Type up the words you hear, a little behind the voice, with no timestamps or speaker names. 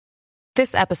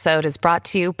This episode is brought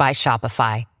to you by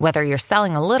Shopify. Whether you're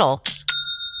selling a little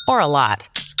or a lot,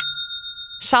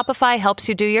 Shopify helps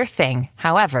you do your thing,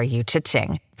 however you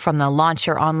cha-ching. From the launch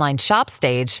your online shop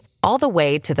stage, all the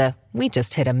way to the we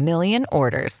just hit 1 million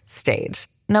orders stage.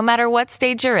 No matter what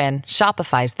stage you're in,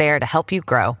 Shopify's there to help you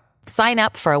grow. Sign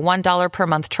up for a $1 per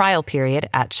month trial period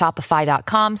at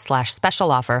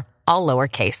shopify.com/special offer, all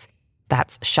lowercase.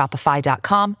 That's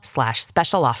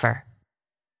shopify.com/special offer.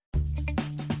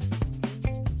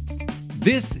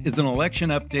 This is an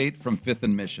election update from Fifth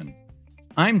and Mission.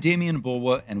 I'm Damian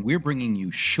Bulwa, and we're bringing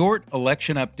you short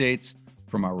election updates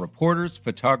from our reporters,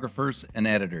 photographers, and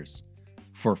editors.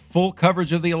 For full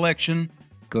coverage of the election,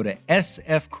 go to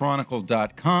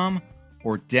sfchronicle.com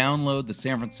or download the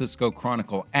San Francisco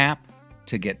Chronicle app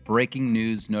to get breaking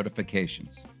news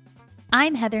notifications.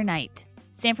 I'm Heather Knight.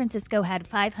 San Francisco had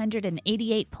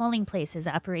 588 polling places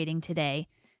operating today.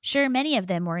 Sure, many of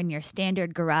them were in your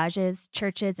standard garages,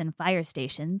 churches, and fire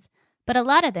stations, but a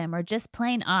lot of them were just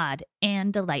plain odd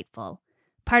and delightful.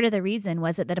 Part of the reason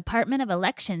was that the Department of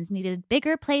Elections needed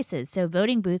bigger places so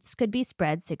voting booths could be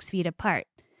spread 6 feet apart.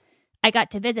 I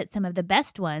got to visit some of the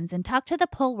best ones and talk to the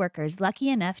poll workers lucky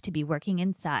enough to be working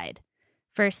inside.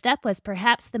 First up was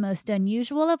perhaps the most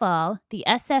unusual of all, the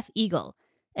SF Eagle,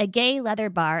 a gay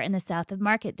leather bar in the south of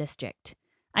Market District.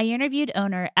 I interviewed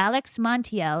owner Alex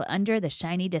Montiel under the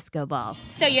shiny disco ball.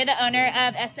 So you're the owner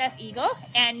of SF Eagle,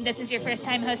 and this is your first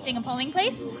time hosting a polling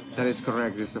place? That is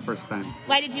correct. This is the first time.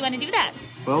 Why did you want to do that?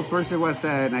 Well, first it was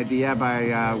an idea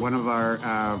by one of our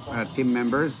team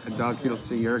members, Doug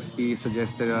Hilsinger. He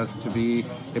suggested us to be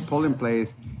a polling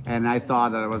place, and I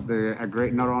thought that it was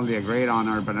not only a great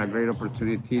honor, but a great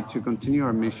opportunity to continue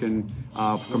our mission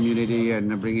of community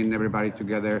and bringing everybody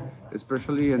together,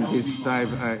 especially in these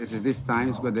times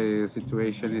where the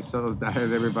situation is so that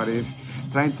everybody is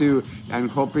trying to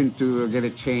and hoping to get a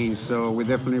change. So we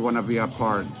definitely want to be a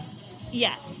part.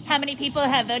 Yeah. How many people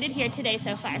have voted here today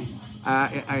so far?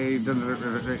 I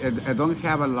don't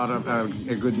have a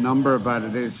good number,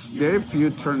 but there's very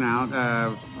few turnout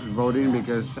voting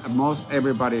because most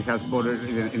everybody has voted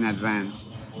in advance.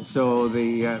 So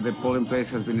the polling place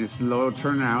has been a slow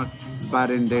turnout, but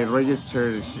in the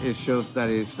register it shows that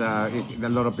a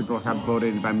lot of people have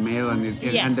voted by mail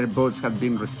and their votes have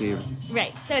been received.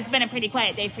 Right. So it's been a pretty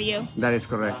quiet day for you. That is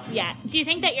correct. Yeah. Do you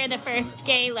think that you're the first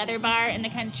gay leather bar in the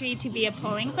country to be a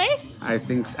polling place? I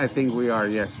think we are.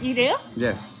 Yes. You do?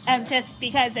 Yes. Just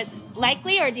because it's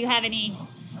likely, or do you have any?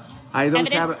 I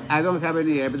don't have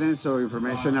any evidence or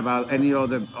information about any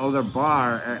other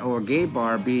bar or gay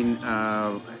bar being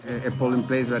a polling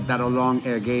place that along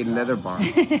a gay leather bar.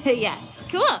 Yeah,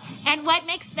 cool. And what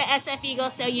makes the SF Eagle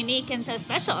so unique and so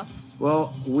special?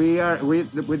 Well, we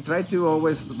try to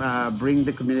always bring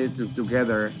the community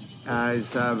together.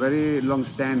 It's a very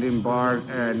long-standing bar,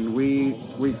 and we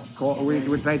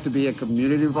try to be a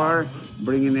community bar,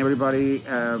 bringing everybody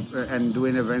and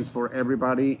doing events for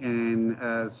everybody, and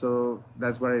so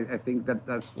that's what I think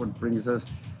that's what brings us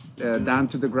down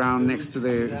to the ground next to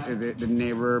the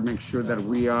neighbor. Make sure that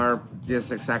we are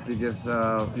that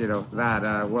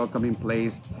welcoming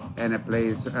place and a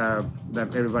place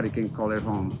that everybody can call their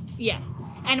home. Yeah.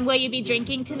 And will you be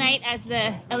drinking tonight as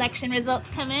the election results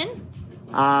come in?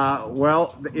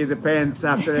 Well, it depends.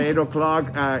 After 8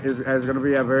 o'clock, it's going to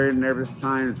be a very nervous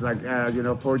time. It's like,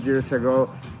 4 years ago,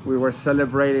 we were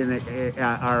celebrating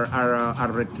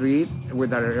our retreat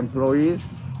with our employees,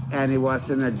 and it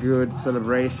wasn't a good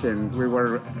celebration. We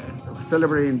were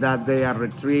celebrating that day our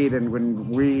retreat, and when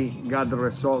we got the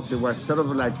results, it was sort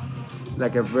of like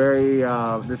a very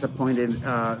disappointing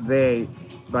day.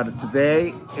 But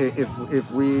today, if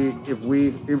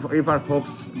our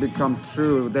hopes become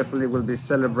true, definitely we'll be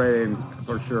celebrating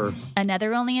for sure.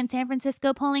 Another only in San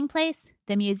Francisco polling place,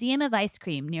 the Museum of Ice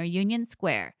Cream near Union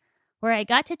Square, where I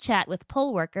got to chat with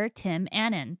poll worker Tim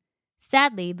Annan.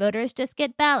 Sadly, voters just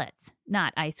get ballots,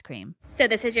 not ice cream. So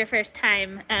this is your first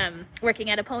time working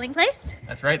at a polling place?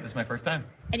 That's right. This is my first time.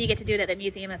 And you get to do it at the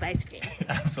Museum of Ice Cream.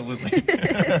 Absolutely.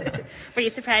 Were you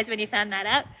surprised when you found that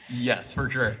out? Yes, for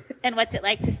sure. And what's it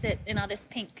like to sit in all this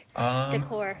pink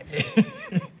decor?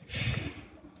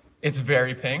 It's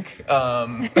very pink.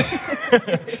 This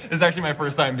is actually my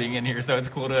first time being in here, so it's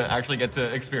cool to actually get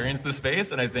to experience the space,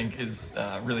 and I think is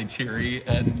really cheery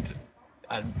and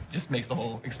just makes the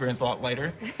whole experience a lot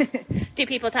lighter. Do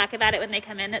people talk about it when they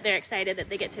come in, that they're excited that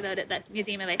they get to vote at the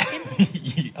Museum of Ice Cream?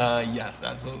 Yes,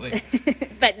 absolutely.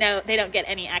 But no, they don't get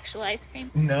any actual ice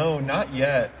cream? No, not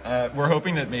yet. We're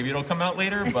hoping that maybe it'll come out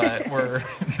later, but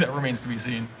that remains to be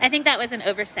seen. I think that was an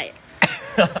oversight.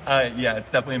 Yeah,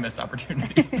 it's definitely a missed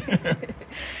opportunity.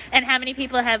 And how many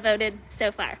people have voted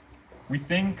so far? We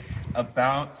think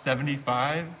about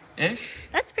 75-ish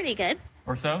That's pretty good.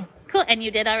 or so. Cool. And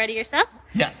you did already yourself?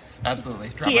 Yes, absolutely.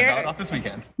 Drop my Here? ballot off this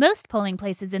weekend. Most polling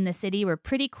places in the city were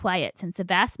pretty quiet since the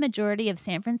vast majority of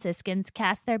San Franciscans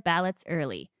cast their ballots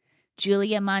early.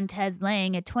 Julia Montez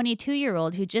Lang, a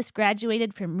 22-year-old who just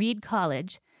graduated from Reed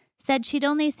College, said she'd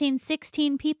only seen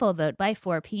 16 people vote by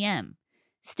 4 p.m.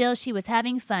 Still, she was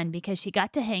having fun because she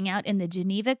got to hang out in the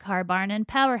Geneva Car Barn and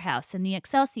Powerhouse in the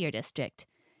Excelsior District.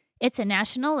 It's a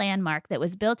national landmark that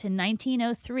was built in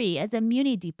 1903 as a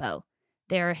Muni depot.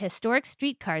 There are historic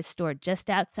streetcars stored just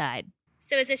outside.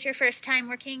 So is this your first time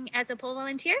working as a poll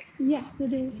volunteer? Yes,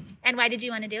 it is. And why did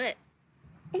you want to do it?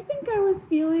 I think I was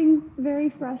feeling very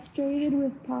frustrated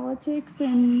with politics,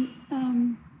 and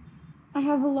I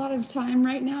have a lot of time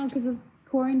right now because of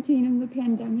quarantine and the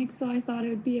pandemic, so I thought it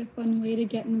would be a fun way to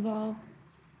get involved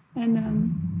and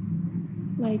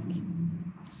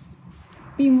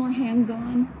be more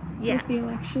hands-on with the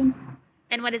election.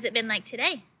 And what has it been like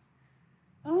today?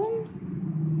 Well,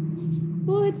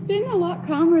 it's been a lot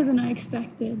calmer than I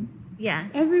expected. Yeah.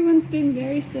 Everyone's been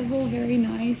very civil, very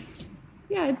nice.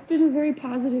 Yeah, it's been a very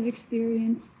positive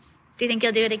experience. Do you think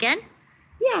you'll do it again?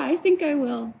 Yeah, I think I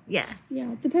will. Yeah.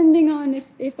 Yeah, depending on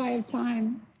if I have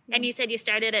time. And you said you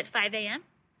started at 5 a.m.?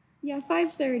 Yeah,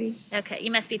 5:30. Okay,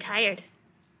 you must be tired.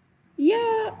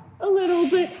 Yeah, a little,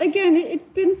 but again, it's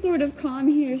been sort of calm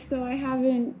here, so I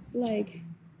haven't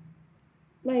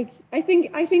I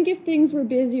think if things were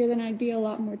busier, then I'd be a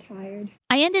lot more tired.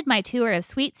 I ended my tour of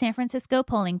sweet San Francisco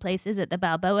polling places at the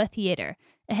Balboa Theater,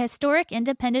 a historic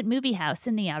independent movie house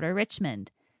in the outer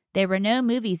Richmond. There were no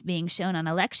movies being shown on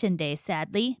Election Day,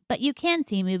 sadly, but you can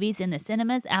see movies in the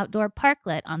cinema's outdoor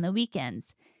parklet on the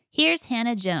weekends. Here's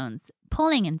Hannah Jones,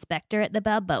 polling inspector at the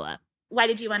Balboa. Why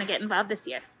did you want to get involved this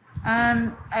year?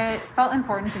 It felt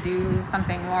important to do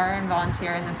something more and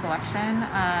volunteer in this election,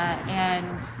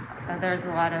 and there's a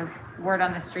lot of word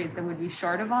on the street that would be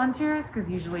short of volunteers because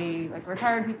usually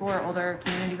retired people or older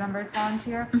community members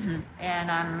volunteer,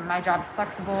 and my job's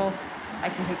flexible. I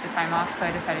can take the time off, so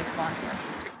I decided to volunteer.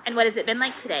 And what has it been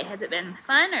like today? Has it been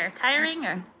fun or tiring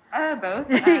or? Both.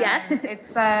 Yeah.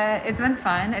 It's been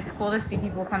fun. It's cool to see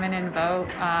people come in and vote.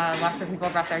 Lots of people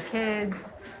brought their kids.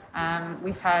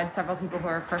 We've had several people who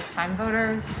are first-time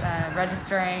voters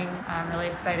registering. I'm really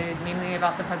excited, mainly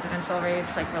about the presidential race,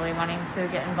 really wanting to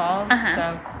get involved.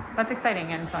 So that's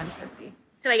exciting and fun to see.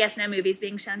 So I guess no movies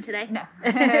being shown today? No.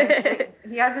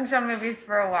 He hasn't shown movies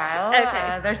for a while.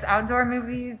 Okay. There's outdoor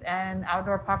movies and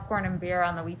outdoor popcorn and beer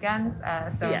on the weekends.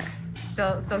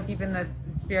 Still keeping the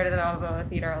spirit of the Balboa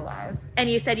Theater alive. And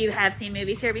you said you have seen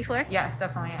movies here before? Yes,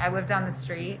 definitely. I live down the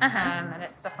street, and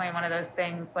it's definitely one of those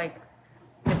things,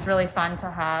 it's really fun to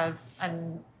have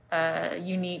a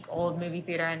unique old movie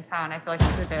theater in town. I feel like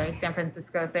it's a very San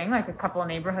Francisco thing. A couple of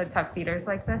neighborhoods have theaters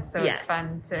like this, so it's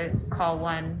fun to call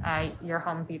one your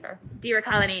home theater. Do you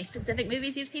recall any specific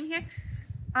movies you've seen here?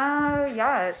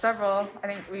 Yeah, several. I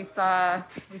think we saw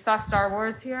Star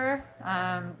Wars here.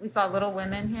 We saw Little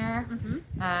Women here.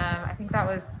 I think that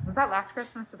was that last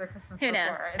Christmas or the Christmas before? Who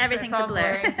knows? Everything's a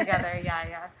blur. Blurring together.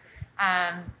 Yeah.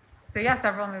 So yeah,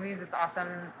 several movies. It's awesome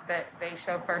that they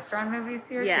show first run movies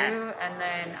here too. And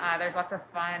then there's lots of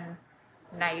fun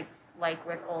nights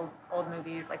with old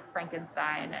movies like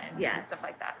Frankenstein and stuff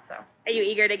like that. So are you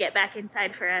eager to get back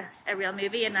inside for a real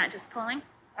movie and not just polling?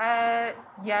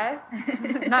 Yes.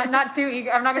 not too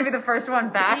eager. I'm not going to be the first one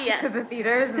back to the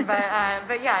theaters,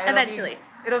 but yeah, eventually.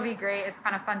 It'll be great. It's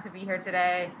kind of fun to be here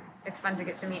today. It's fun to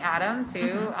get to meet Adam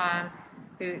too.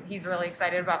 He's really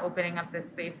excited about opening up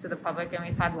this space to the public, and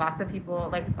we've had lots of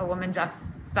people, a woman just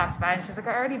stopped by and she's like,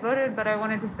 I already voted, but I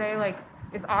wanted to say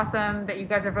it's awesome that you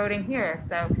guys are voting here.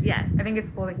 So I think it's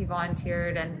cool that he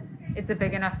volunteered, and it's a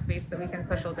big enough space that we can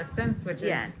social distance, which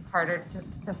is harder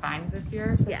to find this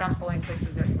year. Some polling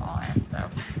places are smaller. So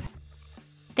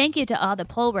thank you to all the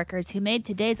poll workers who made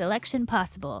today's election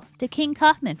possible, to King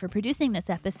Kaufman for producing this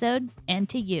episode, and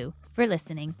to you for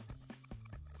listening.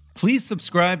 Please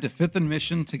subscribe to Fifth and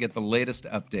Mission to get the latest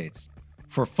updates.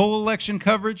 For full election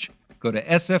coverage, go to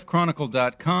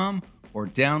sfchronicle.com or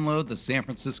download the San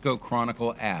Francisco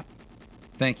Chronicle app.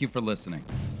 Thank you for listening.